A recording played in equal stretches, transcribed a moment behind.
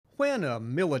When a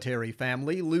military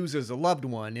family loses a loved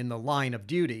one in the line of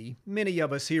duty, many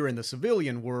of us here in the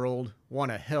civilian world want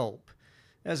to help.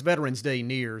 As Veterans Day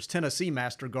nears, Tennessee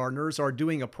Master Gardeners are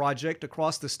doing a project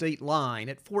across the state line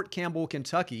at Fort Campbell,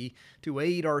 Kentucky to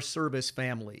aid our service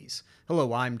families.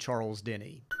 Hello, I'm Charles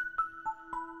Denny.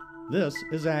 This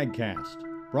is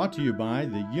AgCast, brought to you by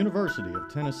the University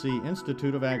of Tennessee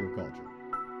Institute of Agriculture.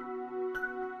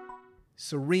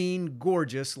 Serene,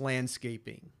 gorgeous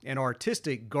landscaping, an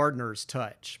artistic gardener's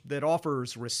touch that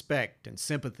offers respect and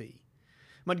sympathy.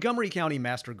 Montgomery County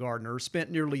Master Gardeners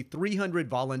spent nearly 300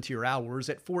 volunteer hours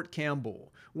at Fort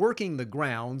Campbell, working the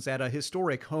grounds at a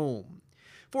historic home.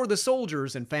 For the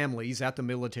soldiers and families at the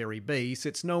military base,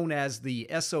 it's known as the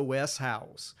SOS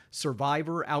House,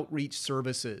 Survivor Outreach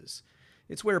Services.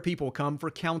 It's where people come for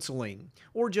counseling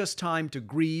or just time to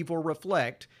grieve or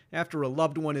reflect after a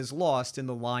loved one is lost in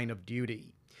the line of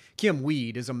duty. Kim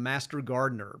Weed is a master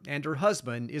gardener, and her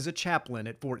husband is a chaplain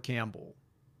at Fort Campbell.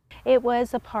 It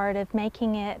was a part of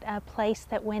making it a place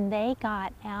that when they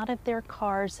got out of their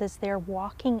cars as they're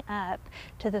walking up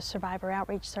to the Survivor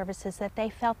Outreach Services, that they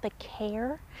felt the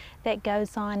care that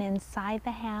goes on inside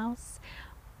the house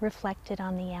reflected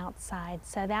on the outside.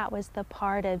 So that was the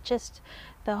part of just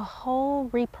the whole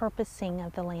repurposing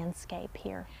of the landscape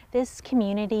here. This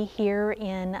community here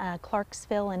in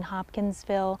Clarksville and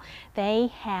Hopkinsville, they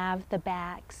have the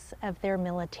backs of their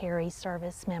military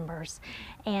service members,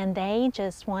 and they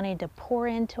just wanted to pour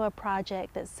into a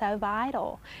project that's so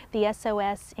vital. The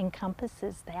SOS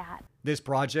encompasses that. This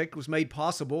project was made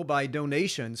possible by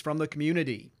donations from the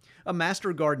community. A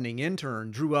master gardening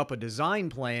intern drew up a design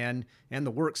plan, and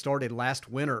the work started last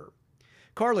winter.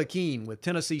 Carla Keene with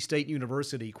Tennessee State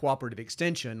University Cooperative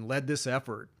Extension led this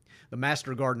effort. The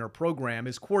Master Gardener program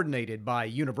is coordinated by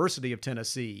University of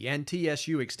Tennessee and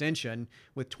TSU Extension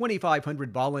with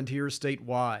 2,500 volunteers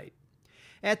statewide.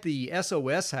 At the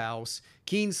SOS House,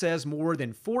 Keene says more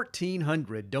than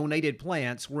 1,400 donated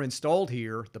plants were installed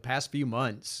here the past few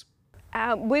months.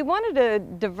 We wanted a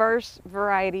diverse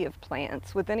variety of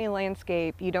plants. With any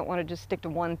landscape, you don't want to just stick to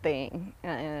one thing,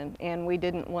 and we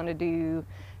didn't want to do,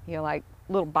 like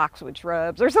little boxwood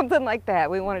shrubs or something like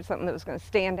that. We wanted something that was going to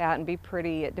stand out and be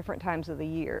pretty at different times of the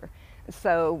year.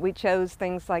 So we chose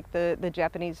things like the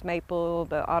Japanese maple,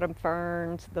 the autumn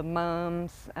ferns, the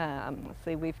mums. Let's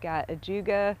see, we've got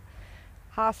ajuga,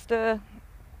 hosta,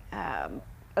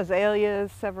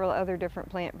 azaleas, several other different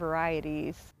plant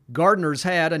varieties. Gardeners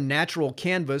had a natural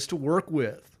canvas to work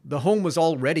with. The home was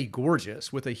already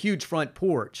gorgeous, with a huge front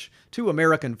porch, 2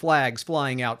 American flags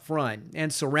flying out front,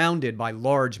 and surrounded by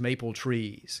large maple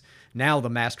trees. Now the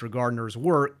master gardeners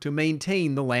work to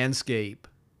maintain the landscape.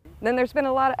 Then there's been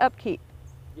a lot of upkeep.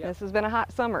 Yeah. This has been a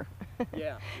hot summer.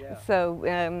 Yeah. So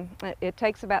it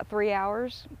takes about 3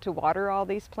 hours to water all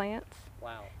these plants.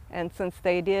 Wow. And since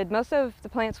most of the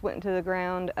plants went into the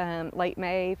ground late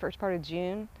May, first part of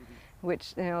June,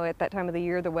 which, at that time of the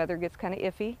year, the weather gets kind of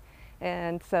iffy.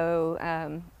 And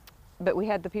so, but we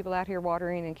had the people out here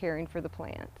watering and caring for the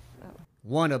plants. So.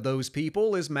 One of those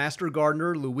people is Master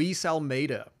Gardener Luis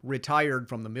Almeida, retired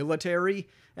from the military,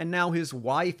 and now his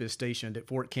wife is stationed at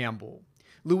Fort Campbell.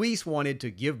 Luis wanted to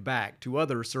give back to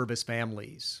other service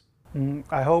families.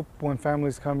 I hope when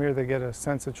families come here, they get a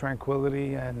sense of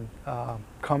tranquility and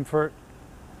comfort.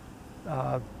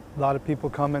 A lot of people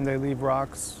come and they leave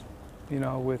rocks,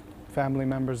 with family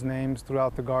members' names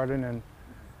throughout the garden, and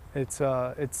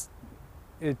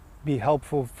it'd be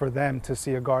helpful for them to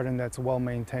see a garden that's well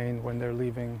maintained when they're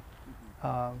leaving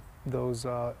those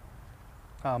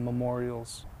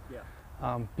memorials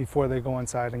before they go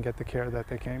inside and get the care that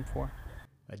they came for.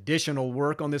 Additional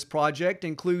work on this project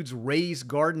includes raised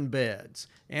garden beds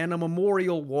and a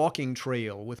memorial walking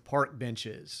trail with park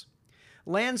benches.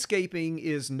 Landscaping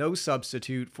is no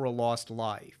substitute for a lost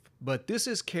life, but this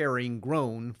is caring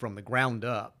grown from the ground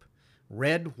up.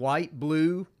 Red, white,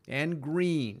 blue, and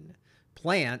green.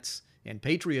 Plants and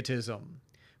patriotism.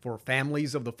 For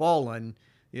families of the fallen,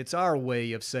 it's our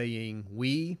way of saying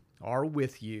we are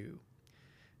with you.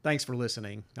 Thanks for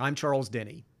listening. I'm Charles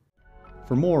Denny.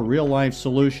 For more real-life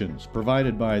solutions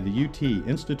provided by the UT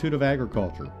Institute of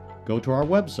Agriculture, go to our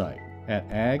website at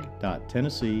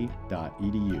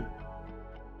ag.tennessee.edu.